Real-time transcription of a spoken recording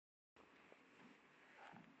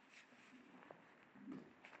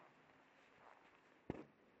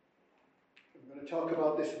to talk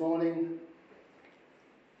about this morning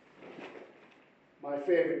my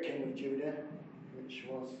favourite king of Judah, which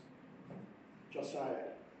was Josiah.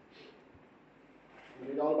 We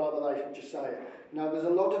read all about the life of Josiah. Now, there's a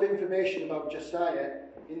lot of information about Josiah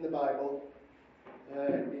in the Bible,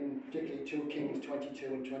 in particularly 2 Kings 22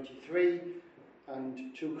 and 23,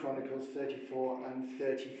 and 2 Chronicles 34 and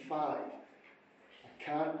 35. I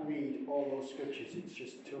can't read all those scriptures, it's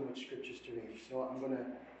just too much scriptures to read. So I'm going to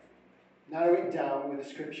narrow it down with the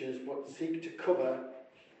scriptures, but seek to cover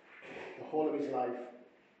the whole of his life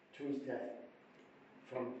to his death.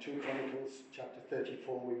 From 2 Chronicles chapter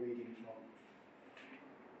 34 we're reading from.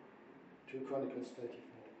 2 Chronicles 34.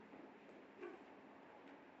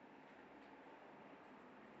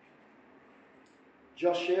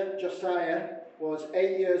 Josiah was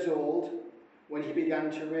 8 years old when he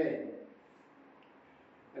began to reign.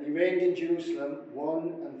 And he reigned in Jerusalem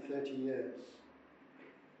 31 years.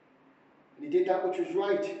 And he did that which was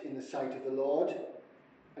right in the sight of the Lord,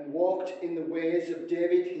 and walked in the ways of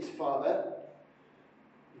David his father.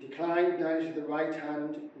 He declined neither to the right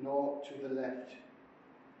hand nor to the left.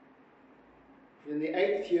 For in the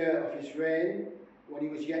 8th year of his reign, when he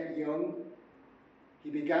was yet young, he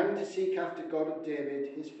began to seek after God of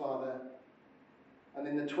David his father. And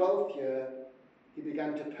in the 12th year, he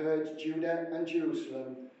began to purge Judah and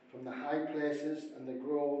Jerusalem from the high places and the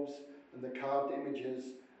groves and the carved images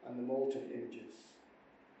and the molten images.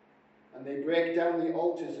 And they brake down the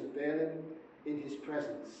altars of Baalim in his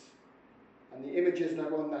presence. And the images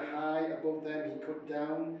that were on the high above them he cut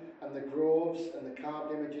down, and the groves and the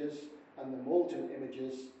carved images and the molten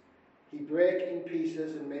images he brake in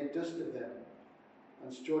pieces and made dust of them,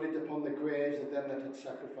 and strewed it upon the graves of them that had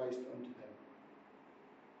sacrificed unto them.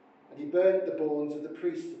 And he burnt the bones of the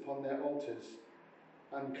priests upon their altars,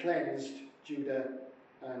 and cleansed Judah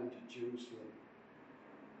and Jerusalem.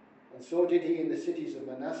 And so did he in the cities of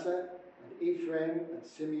Manasseh, and Ephraim, and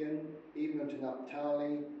Simeon, even unto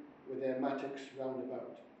Naphtali, with their mattocks round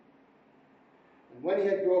about. And when he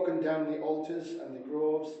had broken down the altars and the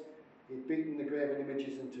groves, he had beaten the graven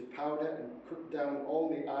images into powder, and cut down all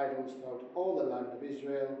the idols throughout all the land of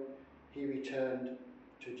Israel, he returned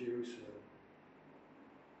to Jerusalem.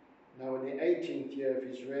 Now in the 18th year of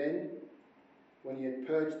his reign, when he had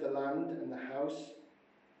purged the land and the house,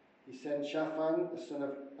 he sent Shaphan, the son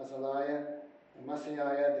of Azaliah, and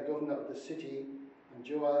Maaseiah, the governor of the city, and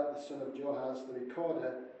Joah, the son of Joahaz, the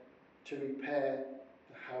recorder, to repair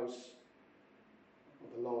the house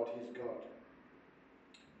of the Lord his God.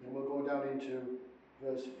 Then we'll go down into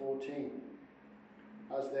verse 14.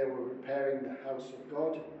 As they were repairing the house of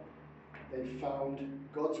God, they found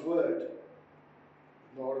God's word,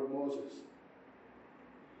 the law of Moses.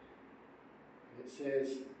 And it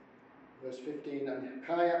says, verse 15, and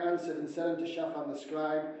Hilkiah answered and said unto Shaphan the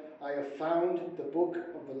scribe, I have found the book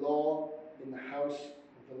of the law in the house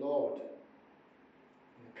of the Lord.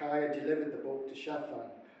 And Hilkiah delivered the book to Shaphan,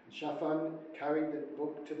 and Shaphan carried the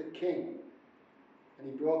book to the king.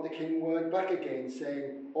 And he brought the king word back again,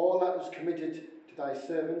 saying, all that was committed to thy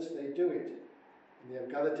servants, they do it. And they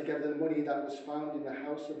have gathered together the money that was found in the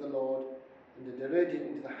house of the Lord, and they delivered it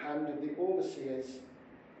into the hand of the overseers,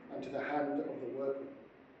 and to the hand of the workmen.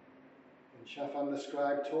 And Shaphan the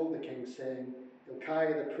scribe told the king, saying,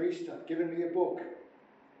 Hilkiah the priest hath given me a book.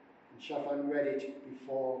 And Shaphan read it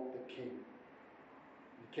before the king.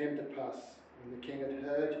 And it came to pass, when the king had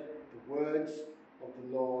heard the words of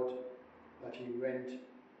the Lord, that he rent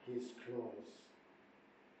his clothes.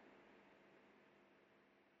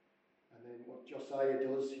 And then what Josiah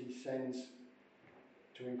does, he sends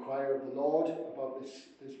to inquire of the Lord about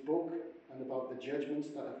this book and about the judgments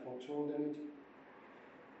that are foretold in it.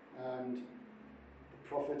 And the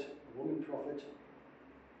prophet, the woman prophet,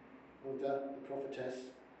 Huldah, the prophetess,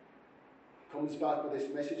 comes back with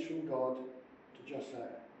this message from God to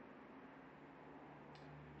Josiah.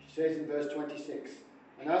 She says in verse 26,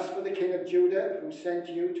 and as for the king of Judah, who sent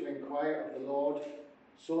you to inquire of the Lord,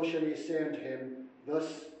 so shall ye say unto him,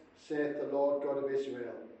 thus saith the Lord God of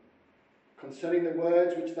Israel, concerning the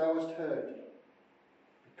words which thou hast heard,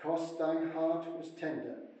 because thine heart was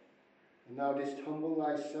tender, and thou didst humble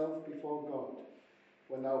thyself before God,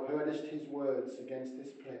 when thou heardest his words against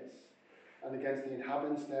this place, and against the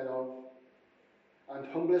inhabitants thereof, and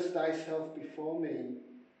humblest thyself before me,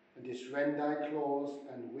 and didst rend thy clothes,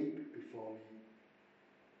 and weep before me.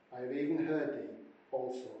 I have even heard thee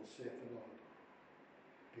also, saith the Lord.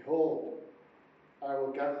 Behold, I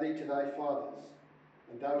will gather thee to thy fathers,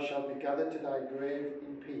 and thou shalt be gathered to thy grave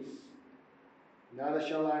in peace. Neither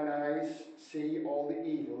shall thine eyes see all the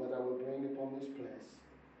evil that I will bring upon this place,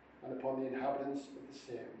 and upon the inhabitants of the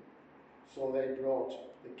same. So they brought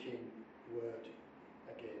the king word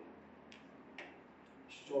again.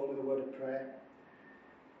 Let's open with a word of prayer.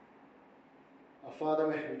 Our Father,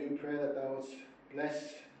 we do pray that thou wouldst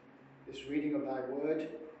bless this reading of thy word,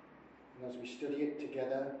 and as we study it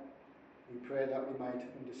together, we pray that we might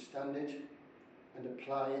understand it and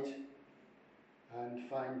apply it and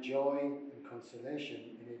find joy and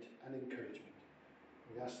consolation in it and encouragement.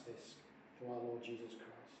 We ask this through our Lord Jesus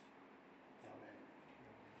Christ.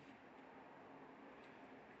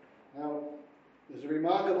 Amen. Now, there's a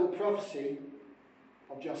remarkable prophecy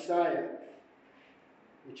of Josiah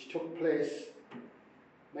which took place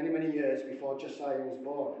many, many years before Josiah was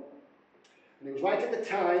born. And it was right at the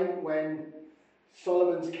time when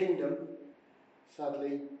Solomon's kingdom,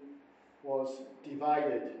 sadly, was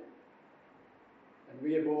divided. And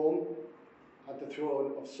Rehoboam had the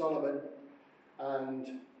throne of Solomon,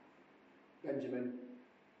 and Benjamin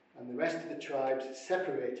and the rest of the tribes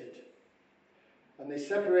separated. And they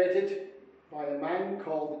separated by a man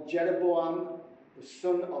called Jeroboam, the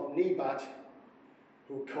son of Nebat,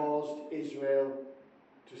 who caused Israel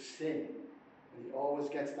to sin. And he always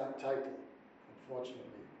gets that title, unfortunately.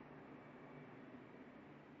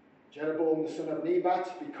 Jeroboam, the son of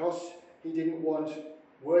Nebat, because he didn't want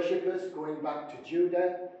worshippers going back to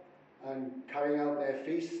Judah and carrying out their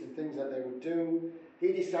feasts and things that they would do,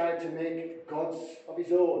 he decided to make gods of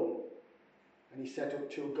his own. And he set up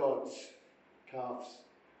two gods, calves,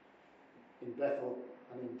 in Bethel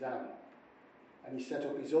and in Dan. And he set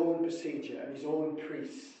up his own procedure and his own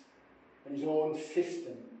priests and his own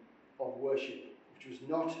system of worship, which was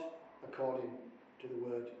not according to the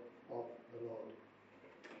word of the Lord.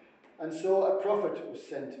 And so a prophet was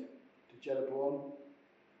sent to Jeroboam,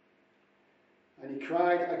 and he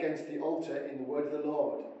cried against the altar in the word of the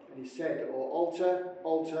Lord. And he said, O altar,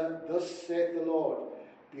 altar, thus saith the Lord,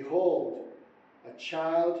 behold, a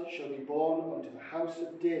child shall be born unto the house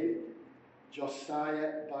of David,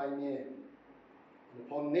 Josiah by name. And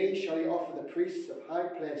upon thee shall he offer the priests of high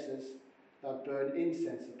places that burn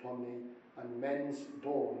incense upon thee, and men's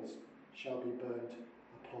bones shall be burnt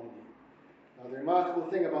upon thee. Now the remarkable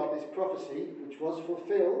thing about this prophecy, which was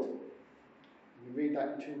fulfilled, and we read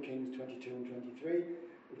that in 2 Kings 22 and 23,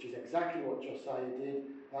 which is exactly what Josiah did.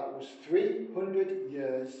 That was 300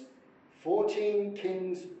 years, 14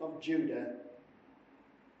 kings of Judah,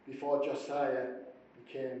 before Josiah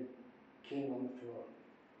became king on the throne.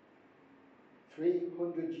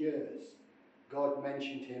 300 years, God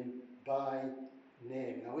mentioned him by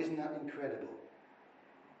name. Now isn't that incredible?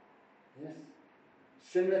 Yes.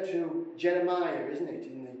 Similar to Jeremiah, isn't it?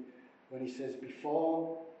 When he says,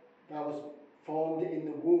 before thou was formed in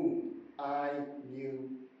the womb, I knew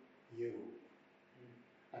you.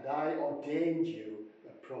 And I ordained you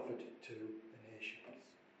a prophet to the nations.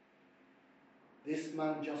 This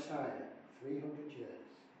man Josiah, 300 years,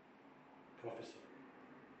 prophecy,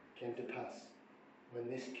 came to pass when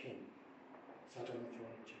this king sat on the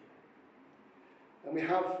throne of Judah. And we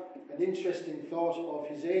have an interesting thought of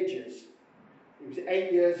his ages. He was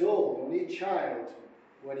 8 years old, only a child,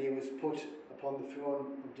 when he was put upon the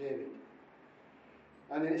throne of David.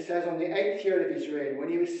 And then it says on the 8th year of his reign, when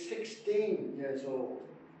he was 16 years old,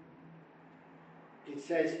 it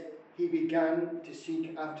says he began to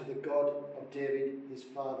seek after the God of David, his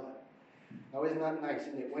father. Now isn't that nice,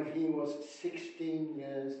 isn't it? When he was 16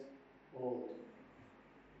 years old.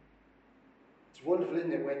 It's wonderful,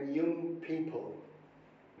 isn't it, when young people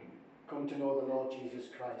come to know the Lord Jesus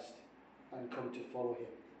Christ and come to follow him.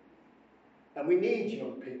 And we need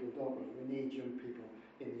young people, don't we? We need young people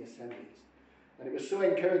in the assemblies. And it was so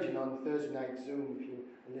encouraging on Thursday night Zoom, if you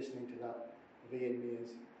were listening to that, of Ian Mears.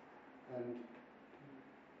 And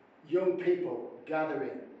young people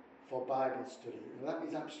gathering for Bible study. And that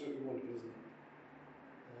is absolutely wonderful, isn't it?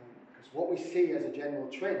 Because what we see as a general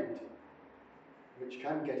trend, which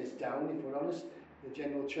can get us down if we're honest, the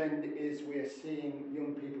general trend is we are seeing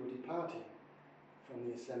young people departing from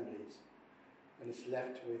the assemblies. And it's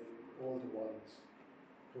left with older ones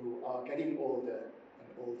who are getting older and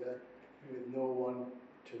older with no one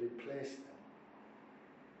to replace them.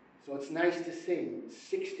 So it's nice to see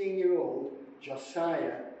 16-year-old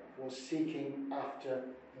Josiah was seeking after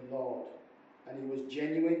the Lord. And he was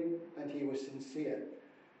genuine and he was sincere.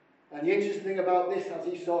 And the interesting thing about this, as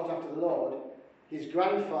he sought after the Lord, his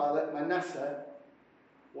grandfather Manasseh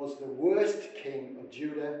was the worst king of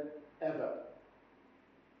Judah ever.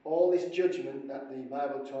 All this judgment that the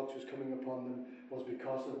Bible talks was coming upon them was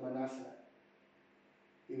because of Manasseh.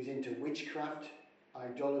 He was into witchcraft,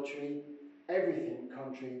 idolatry, everything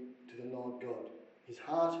contrary to the Lord God. His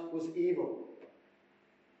heart was evil.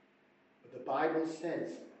 But the Bible says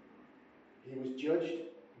he was judged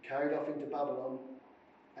and carried off into Babylon,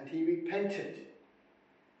 and he repented.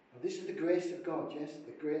 Now, this is the grace of God, yes,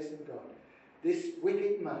 the grace of God. This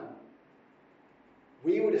wicked man,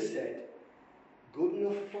 we would have said, good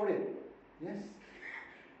enough for him, yes?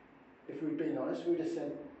 If we'd been honest, we would have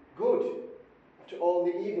said, good. After all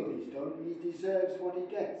the evil he's done, he deserves what he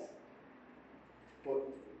gets. But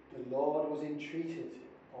the Lord was entreated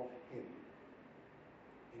of him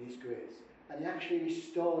in his grace. And he actually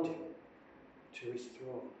restored him to his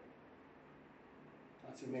throne.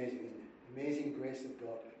 That's amazing, isn't it? Amazing grace of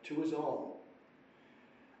God to us all.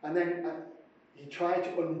 And then he tried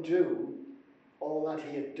to undo all that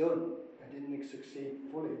he had done. I didn't succeed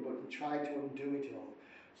fully, but he tried to undo it all.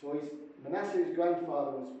 So Manasseh, his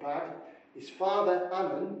grandfather, was bad. His father,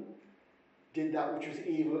 Ammon, did that which was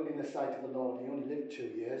evil in the sight of the Lord. He only lived 2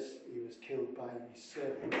 years. He was killed by his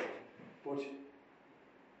servants. But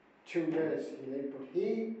 2 years he lived. But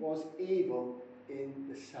he was evil in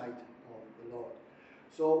the sight of the Lord.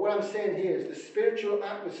 So what I'm saying here is the spiritual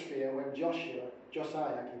atmosphere when Josiah,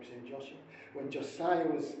 I keep saying Joshua, when Josiah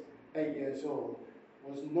was 8 years old,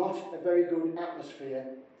 was not a very good atmosphere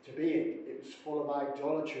to be in. It was full of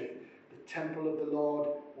idolatry. The temple of the Lord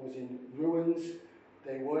was in ruins.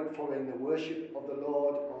 They weren't following the worship of the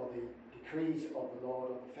Lord or the decrees of the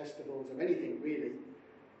Lord or the festivals or anything really.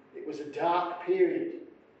 It was a dark period.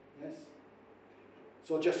 Yes.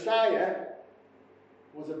 So Josiah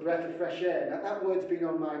was a breath of fresh air. Now that word's been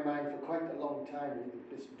on my mind for quite a long time.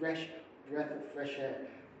 This breath of fresh air.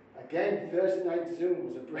 Again, Thursday night Zoom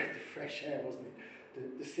was a breath of fresh air, wasn't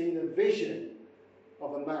it? To see the vision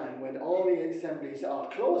of a man when all the assemblies are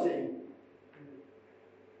closing,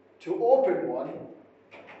 to open one,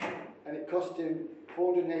 and it cost him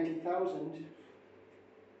 480,000.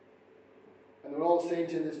 And they're all saying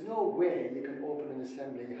to him, there's no way you can open an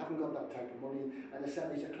assembly. You haven't got that type of money, and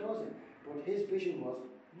assemblies are closing. But his vision was,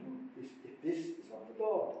 no, if this is of the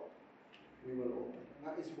Lord, we will open. And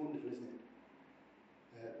that is wonderful, isn't it?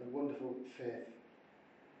 The wonderful faith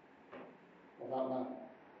of that man.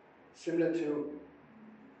 Similar to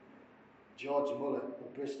George Muller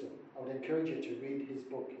of Bristol. I would encourage you to read his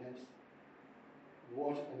book, yes.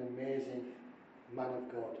 What an amazing man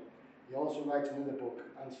of God. He also writes another book,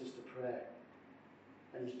 Answers to Prayer.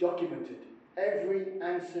 And he's documented every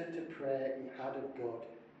answer to prayer he had of God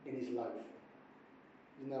in his life.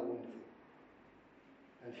 Isn't that wonderful?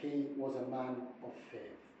 And he was a man of faith.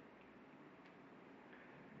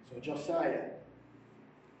 So Josiah,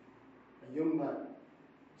 a young man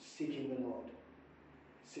seeking the Lord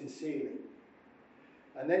sincerely.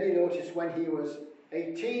 And then you notice when he was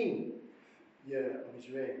 18 year of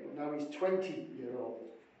his reign, but now he's 20-year-old.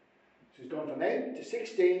 So he's gone from 8 to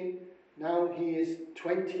 16, now he is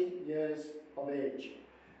 20 years of age.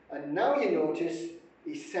 And now you notice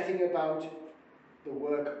he's setting about the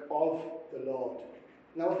work of the Lord.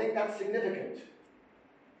 Now I think that's significant,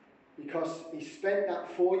 because he spent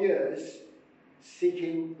that 4 years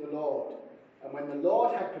seeking the Lord. And when the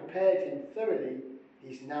Lord had prepared him thoroughly,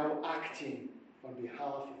 he's now acting on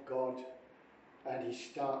behalf of God. And he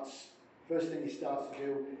starts, first thing he starts to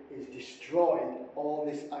do is destroy all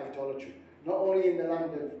this idolatry. Not only in the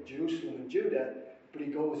land of Jerusalem and Judah, but he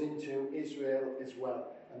goes into Israel as well.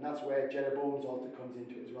 And that's where Jeroboam's altar comes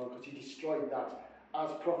into it as well, because he destroyed that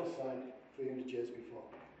as prophesied 300 years before.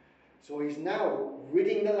 So he's now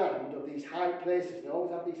ridding the land of these high places. They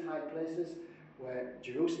always have these high places where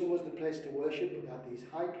Jerusalem was the place to worship, but they had these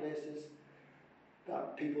high places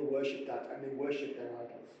that people worshipped at, and they worshipped their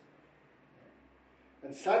idols.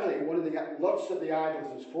 And sadly, lots of the idols,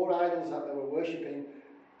 there's 4 idols that they were worshipping,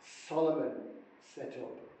 Solomon set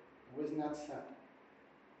up. Wasn't that sad?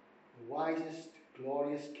 The wisest,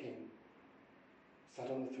 glorious king sat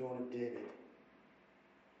on the throne of David.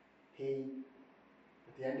 He,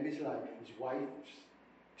 at the end of his life, his wife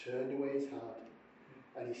turned away his heart,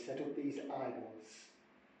 and he set up these idols,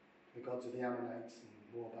 the gods of the Ammonites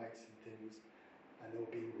and Moabites and things, and they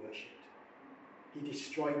were being worshipped. He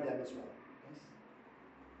destroyed them as well. Yes?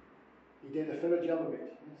 He did a thorough job of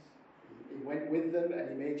it. Yes? He went with them and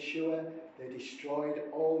he made sure they destroyed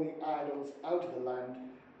all the idols out of the land,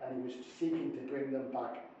 and he was seeking to bring them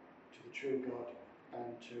back to the true God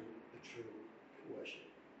and to the true worship.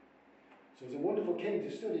 So he's a wonderful king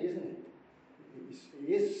to study, isn't he?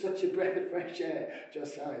 He is such a breath of fresh air,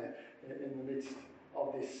 Josiah, in the midst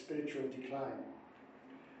of this spiritual decline.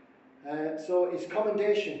 So his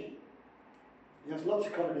commendation, he has lots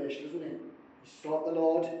of commendation, doesn't he? He sought the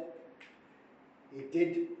Lord, he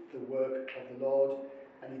did the work of the Lord,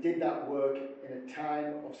 and he did that work in a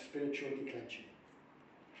time of spiritual declension.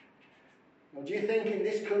 Now, do you think in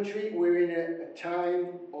this country we're in a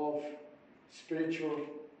time of spiritual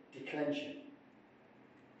declension?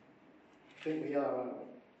 I think we are, aren't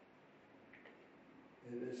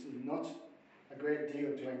we? There's not a great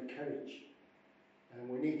deal to encourage. And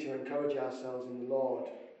we need to encourage ourselves in the Lord.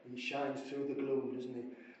 He shines through the gloom, doesn't he?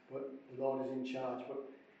 But the Lord is in charge. But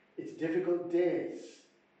it's difficult days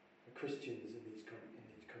for Christians in these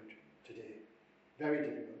countries today. Very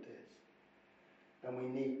difficult days. And we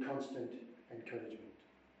need constant encouragement.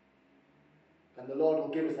 And the Lord will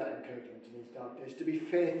give us that encouragement in these dark days, to be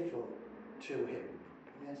faithful to him.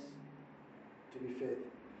 Yes? To be faithful.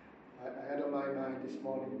 I had on my mind this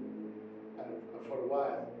morning, and for a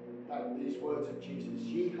while, that these words of Jesus,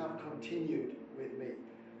 ye have continued with me.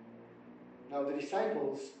 Now the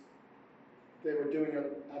disciples, they were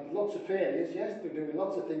had lots of failures, yes, they were doing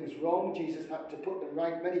lots of things wrong. Jesus had to put them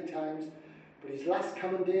right many times, but his last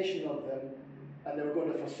commendation of them, and they were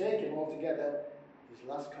going to forsake him altogether, his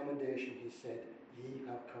last commendation, he said, ye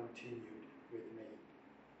have continued with me.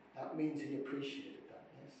 That means he appreciated that,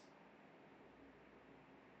 yes.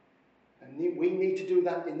 And we need to do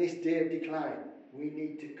that in this day of decline. We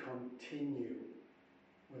need to continue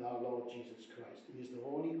with our Lord Jesus Christ. He is the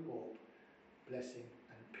only hope, blessing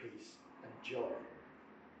and peace and joy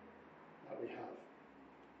that we have.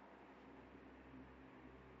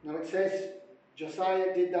 Now it says,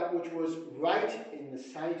 Josiah did that which was right in the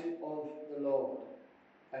sight of the Lord,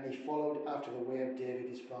 and he followed after the way of David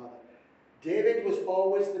his father. David was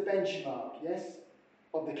always the benchmark, yes,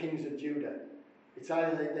 of the kings of Judah. It's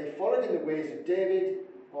either they followed in the ways of David,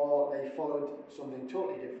 or they followed something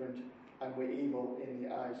totally different and were evil in the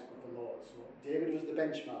eyes of the Lord. So David was the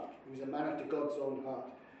benchmark. He was a man after God's own heart.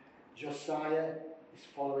 Josiah is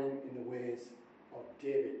following in the ways of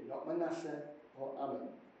David, not Manasseh or Ammon.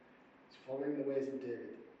 He's following the ways of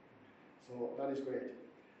David. So that is great.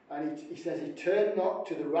 And he says he turned not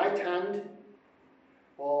to the right hand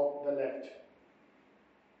or the left.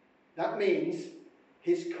 That means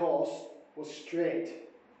his course was straight.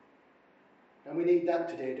 And we need that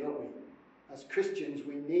today, don't we? As Christians,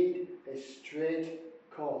 we need a straight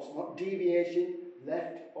course, not deviation,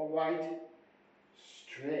 left or right,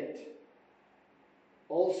 straight.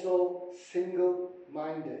 Also,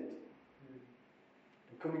 single-minded.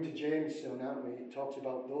 We're coming to James soon, aren't we? It talks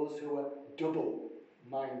about those who are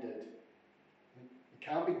double-minded. You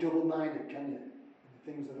can't be double-minded, can you? In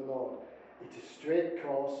the things of the Lord. It's a straight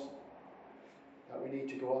course that we need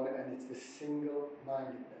to go on, and it's the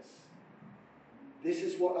single-mindedness. This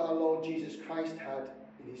is what our Lord Jesus Christ had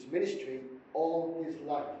in his ministry all his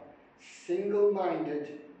life.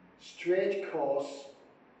 Single-minded, straight course,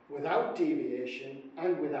 without deviation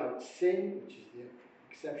and without sin, which is the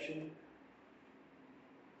exception,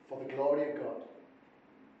 for the glory of God.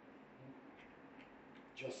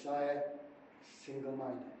 Josiah,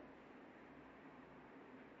 single-minded.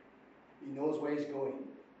 He knows where he's going.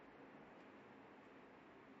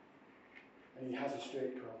 And he has a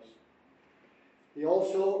straight course. He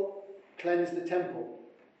also cleansed the temple.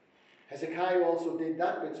 Hezekiah also did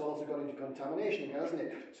that, but it's also got into contamination again, hasn't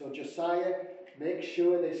it? So Josiah makes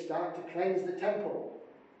sure they start to cleanse the temple.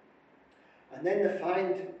 And then they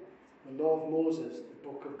find the law of Moses, the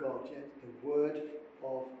book of God, yeah? The word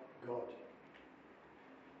of God.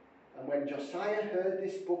 And when Josiah heard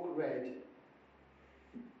this book read,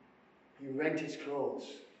 he rent his clothes.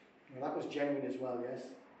 Now that was genuine as well, yes?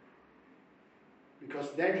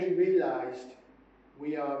 Because then he realized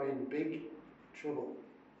we are in big trouble.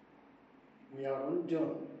 We are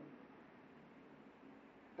undone.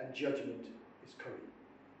 And judgment is coming.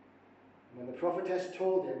 And when the prophetess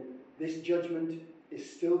told him, this judgment is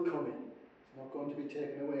still coming. It's not going to be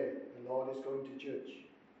taken away. The Lord is going to judge.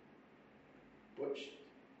 But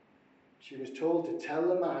she was told to tell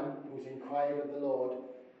the man who was inquiring of the Lord,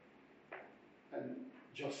 and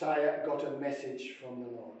Josiah got a message from the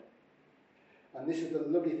Lord. And this is the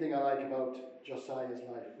lovely thing I like about Josiah's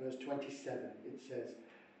life. Verse 27, it says,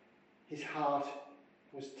 his heart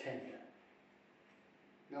was tender.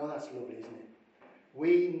 Now that's lovely, isn't it?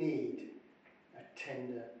 We need a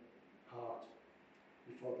tender heart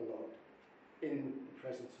before the Lord, in the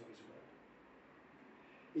presence of his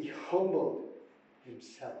word. He humbled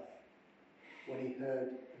himself when he heard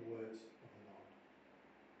the words of the Lord.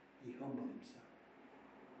 He humbled himself.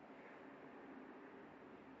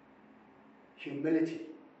 Humility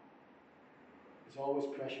is always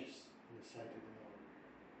precious in the sight of the Lord.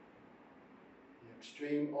 The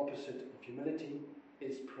extreme opposite of humility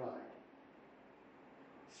is pride.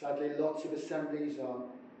 Sadly, lots of assemblies are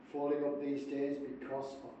falling up these days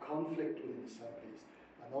because of conflict within assemblies.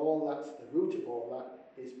 And all that's, the root of all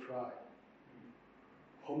that is pride.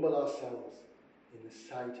 Humble ourselves in the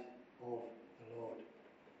sight of the Lord.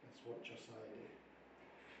 That's what Josiah did.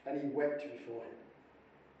 And he wept before him.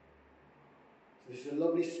 So this is a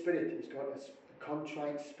lovely spirit. He's got a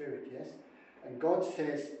contrite spirit, yes? And God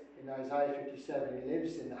says in Isaiah 57, he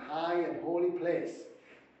lives in the high and holy place.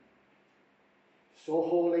 So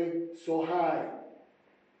holy, so high.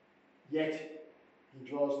 Yet he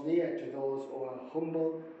draws near to those who are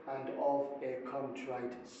humble and of a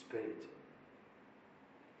contrite spirit.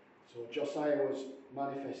 So Josiah was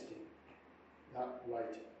manifesting that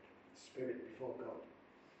right spirit before God.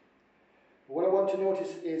 But what I want to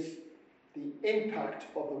notice is the impact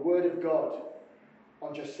of the word of God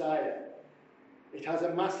on Josiah. It has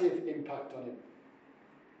a massive impact on him.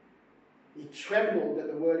 He trembled at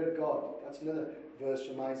the word of God. That's another verse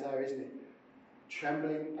from Isaiah, isn't it?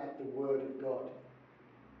 Trembling at the word of God.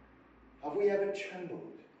 Have we ever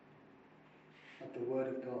trembled at the word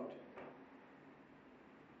of God?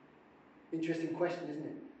 Interesting question, isn't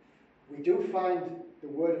it? We do find the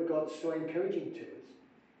word of God so encouraging to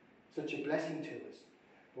us, such a blessing to us.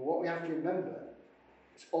 But what we have to remember,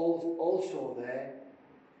 it's also there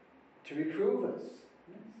to reprove us.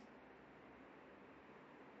 Yes?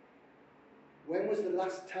 When was the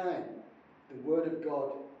last time the word of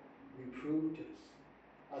God reproved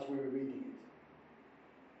us as we were reading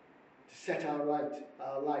it? To set our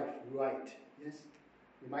life right. Yes?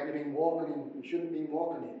 We might have been walking in, we shouldn't have been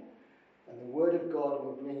walking in. And the word of God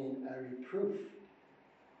will bring in a reproof,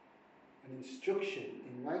 an instruction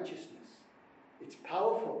in righteousness. It's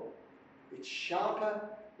powerful. It's sharper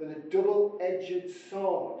than a double-edged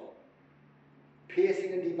sword,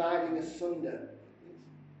 piercing and dividing asunder. Yes?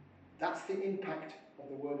 That's the impact of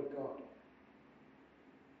the word of God.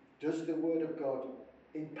 Does the word of God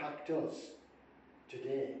impact us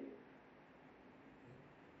today?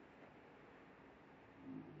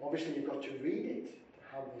 Obviously, you've got to read it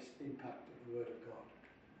to have this impact of the word of God.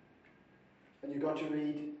 And you've got to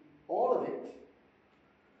read all of it.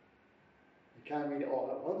 You can't read it all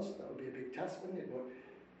at once. That would be a big task, wouldn't it?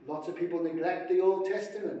 But lots of people neglect the Old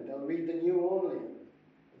Testament. They'll read the New only.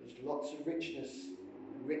 There's lots of richness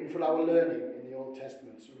written for our learning in the Old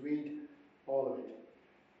Testament. So read all of it.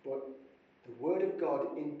 But the word of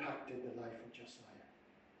God impacted the life of Josiah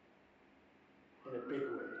in a big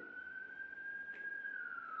way.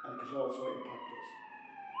 And it can also impact us.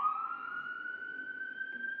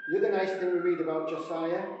 The other nice thing we read about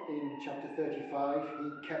Josiah in chapter 35,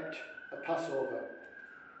 he kept a Passover.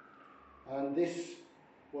 And this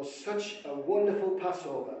was such a wonderful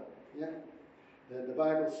Passover. Yeah? The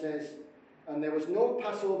Bible says, and there was no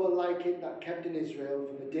Passover like it that kept in Israel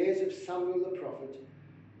from the days of Samuel the prophet.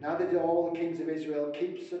 Neither did all the kings of Israel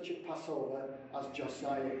keep such a Passover as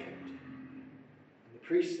Josiah kept. And the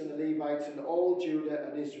priests and the Levites and all Judah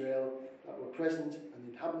and Israel that were present and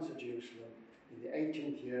the inhabitants of Jerusalem in the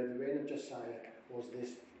 18th year, the reign of Josiah, was this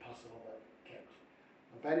Passover kept.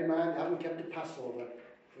 Now bear in mind, they haven't kept a Passover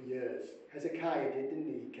for years. Hezekiah did, didn't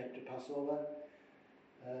he? He kept a Passover.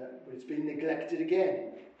 But it's been neglected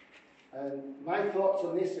again. And my thoughts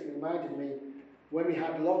on this, it reminded me when we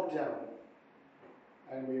had lockdown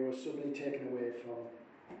and we were suddenly taken away from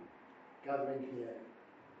gathering here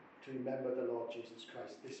to remember the Lord Jesus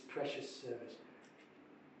Christ, this precious service.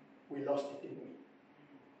 We lost it, didn't we?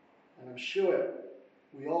 And I'm sure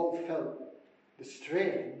we all felt the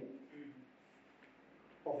strain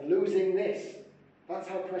of losing this. That's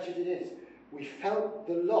how precious it is. We felt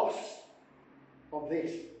the loss of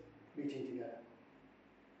this meeting together.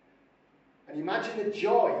 And imagine the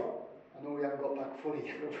joy. I know we haven't got back fully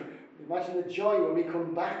yet, but imagine the joy when we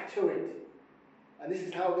come back to it. And this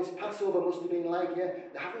is how this Passover must have been like here.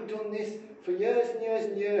 They haven't done this for years and years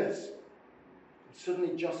and years. And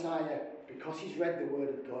suddenly Josiah, because he's read the word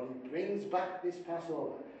of God, he brings back this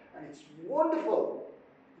Passover. And it's wonderful.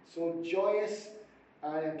 It's so joyous.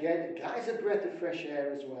 And again, that is a breath of fresh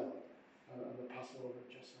air as well. The Passover of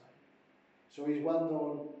Josiah. So he's well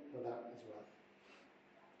known for that as well.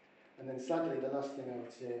 And then sadly, the last thing I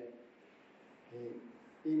would say,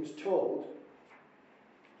 he was told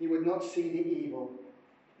he would not see the evil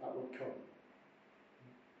that would come.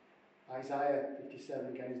 Isaiah 57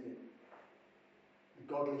 again, isn't it?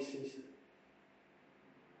 The godly ceaseth.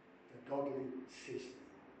 The godly ceaseth.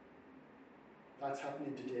 That's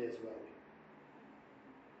happening today as well.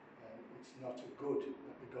 It's not good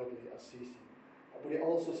that the godly are ceasing. But it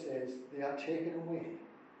also says they are taken away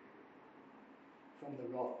from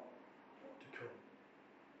the wrath to come.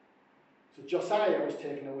 So Josiah was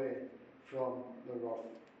taken away from the wrath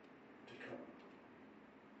to come.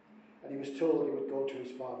 And he was told he would go to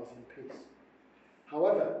his fathers in peace.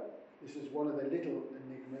 However, this is one of the little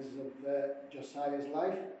enigmas of Josiah's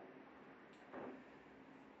life.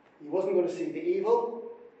 He wasn't going to see the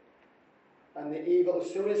evil. And the evil,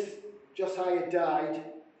 as soon as Josiah died,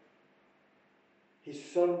 His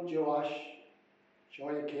son Joash,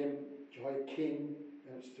 Joachim,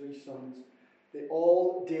 that's 3 sons, they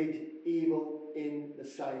all did evil in the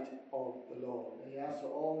sight of the Lord. Yeah, so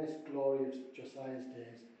all this glory of Josiah's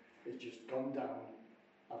days is just gone down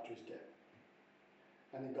after his death.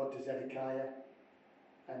 And they got to Zedekiah,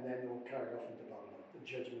 and then they were carried off into Babylon. The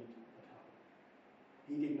judgment had happened.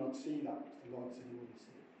 He did not see that, because the Lord said he wouldn't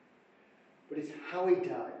see it. But it's how he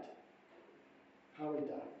died. How he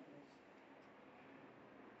died.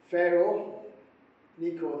 Pharaoh,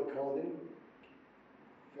 Necho they called him,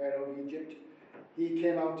 Pharaoh of Egypt, he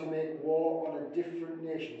came out to make war on a different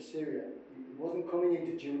nation, Syria. He wasn't coming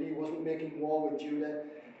into Judah, he wasn't making war with Judah.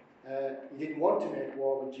 He didn't want to make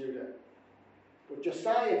war with Judah. But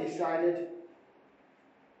Josiah decided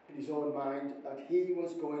in his own mind that he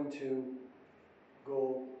was going to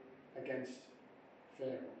go against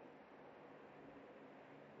Pharaoh.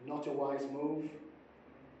 Not a wise move.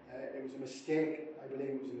 It was a mistake. I believe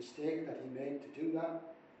it was a mistake that he made to do that.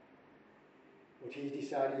 But he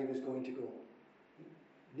decided he was going to go.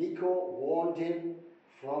 Necho warned him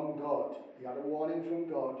from God. He had a warning from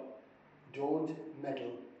God. Don't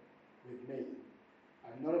meddle with me.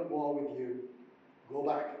 I'm not at war with you. Go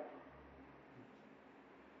back.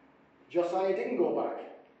 Josiah didn't go back.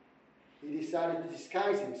 He decided to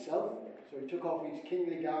disguise himself. So he took off his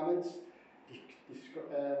kingly garments,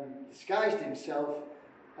 disguised himself,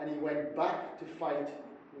 and he went back to fight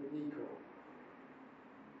with Necho.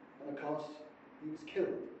 And of course, he was killed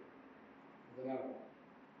with an arrow.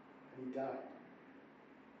 And he died.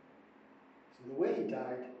 So the way he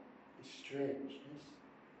died is strange. Yes?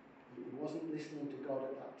 He wasn't listening to God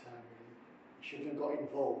at that time, really. He shouldn't have got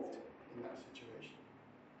involved in that situation.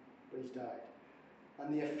 But he's died.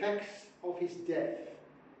 And the effects of his death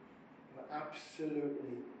were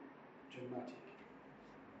absolutely dramatic.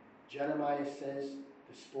 Jeremiah says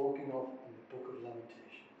they're spoken of in the book of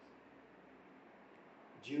Lamentations.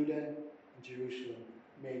 Judah and Jerusalem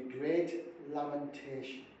made great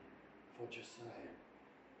lamentation for Josiah.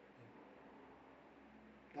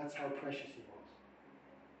 That's how precious he was.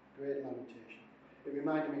 Great lamentation. It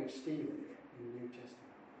reminded me of Stephen in the New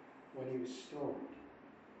Testament when he was stoned.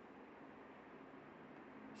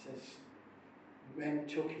 It says, men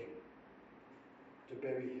took him to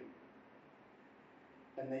bury him,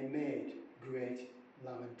 and they made great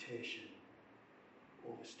lamentation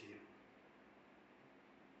over Stephen.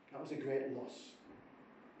 That was a great loss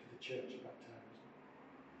to the church at that time,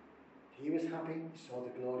 wasn't it? He was happy, he saw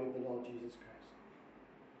the glory of the Lord Jesus Christ.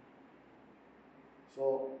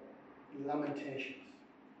 So, lamentations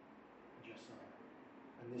for Josiah.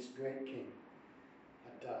 And this great king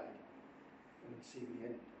had died and had seen the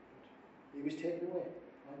end. But he was taken away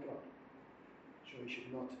by God. So he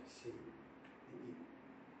should not see the evil.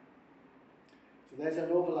 So there's an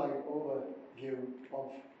overview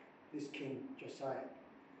of this king, Josiah.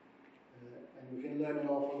 And we can learn an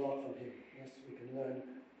awful lot from him. Yes, we can learn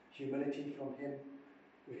humility from him.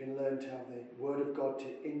 We can learn to have the word of God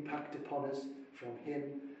to impact upon us from him.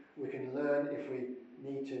 We can learn if we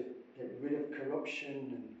need to get rid of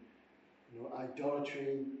corruption and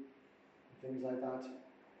idolatry and things like that.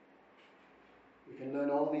 We can learn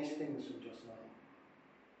all these things from Josiah.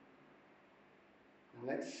 And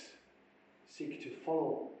let's seek to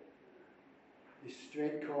follow this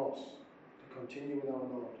straight course to continue with our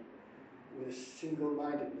Lord with a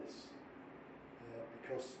single-mindedness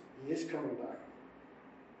because he is coming back.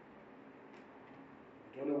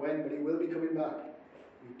 I don't know when, but he will be coming back.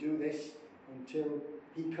 We do this until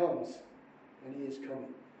he comes, and he is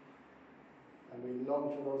coming. And we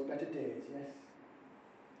long for those better days, yes?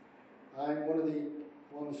 I'm one of the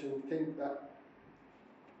ones who think that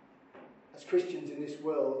as Christians in this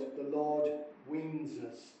world, the Lord weans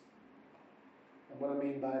us. And what I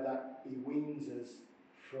mean by that, he weans us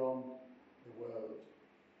from the world.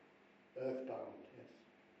 Earthbound, yes.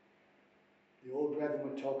 The old brethren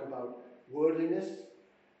would talk about worldliness,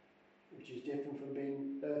 which is different from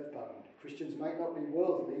being earthbound. Christians might not be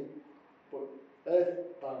worldly, but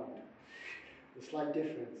earthbound. The slight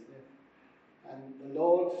difference. Yeah. And the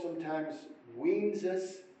Lord sometimes weans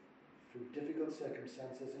us through difficult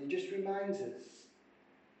circumstances, and he just reminds us,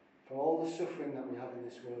 for all the suffering that we have in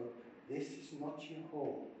this world, this is not your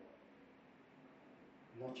home.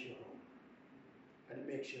 Not your home. And it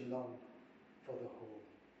makes you long for the home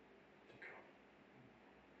to come.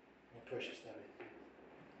 How precious that is.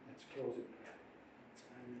 Let's close in prayer.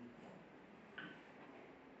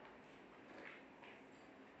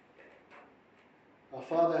 Our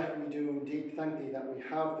Father, we do indeed thank thee that we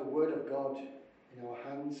have the Word of God in our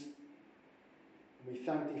hands. And we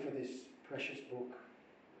thank thee for this precious book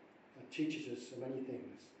that teaches us so many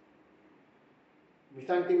things. We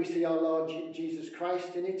thank thee we see our Lord Jesus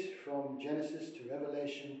Christ in it, from Genesis to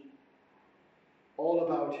Revelation, all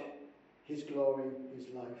about his glory, his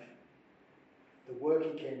life, the work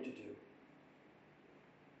he came to do.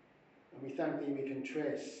 And we thank thee we can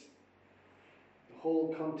trace the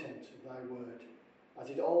whole content of thy word as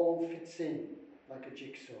it all fits in like a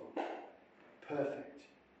jigsaw, perfect.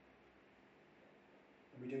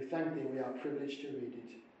 And we do thank thee we are privileged to read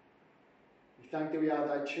it. We thank thee we are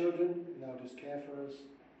thy children, and thou dost care for us.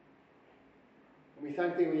 And we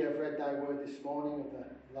thank thee we have read thy word this morning of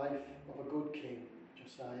the life of a good king,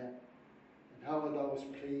 Josiah, and how thou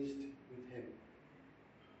wast pleased with him.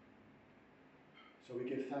 So we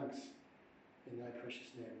give thanks in thy precious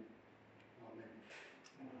name. Amen.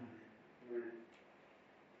 Amen.